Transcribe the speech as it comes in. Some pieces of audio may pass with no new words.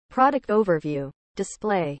Product overview.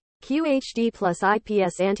 Display. QHD plus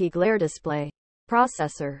IPS anti-glare display.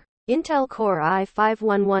 Processor. Intel Core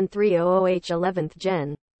i511300H 11th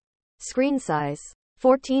Gen. Screen size.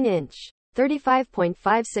 14-inch. 35.56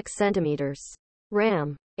 cm.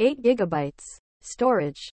 RAM. 8 GB.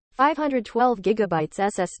 Storage. 512 GB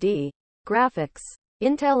SSD. Graphics.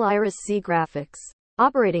 Intel Iris Xe graphics.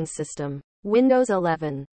 Operating system. Windows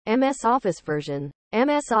 11. MS Office version.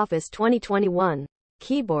 MS Office 2021.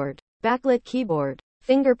 Keyboard. Backlit keyboard.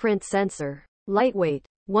 Fingerprint sensor. Lightweight.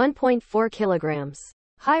 1.4 kilograms.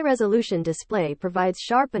 High-resolution display provides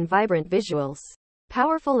sharp and vibrant visuals.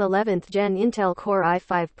 Powerful 11th Gen Intel Core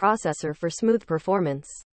i5 processor for smooth performance.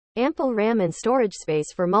 Ample RAM and storage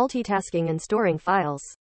space for multitasking and storing files.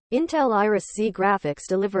 Intel Iris Xe graphics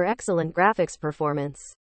deliver excellent graphics performance.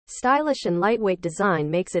 Stylish and lightweight design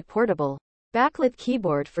makes it portable. Backlit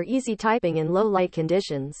keyboard for easy typing in low light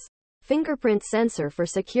conditions. Fingerprint sensor for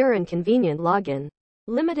secure and convenient login.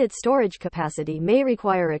 Limited storage capacity may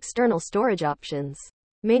require external storage options.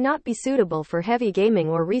 May not be suitable for heavy gaming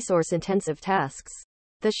or resource-intensive tasks.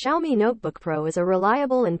 The Xiaomi Notebook Pro is a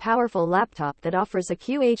reliable and powerful laptop that offers a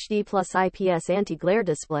QHD plus IPS anti-glare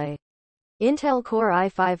display, Intel Core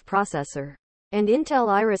i5 processor, and Intel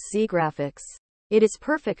Iris Xe graphics. It is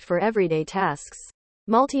perfect for everyday tasks,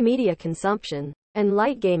 multimedia consumption, and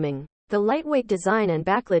light gaming. The lightweight design and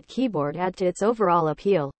backlit keyboard add to its overall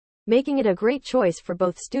appeal, making it a great choice for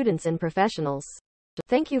both students and professionals.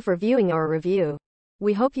 Thank you for viewing our review.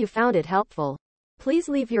 We hope you found it helpful. Please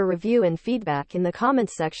leave your review and feedback in the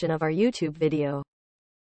comments section of our YouTube video.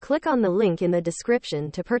 Click on the link in the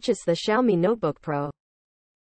description to purchase the Xiaomi Notebook Pro.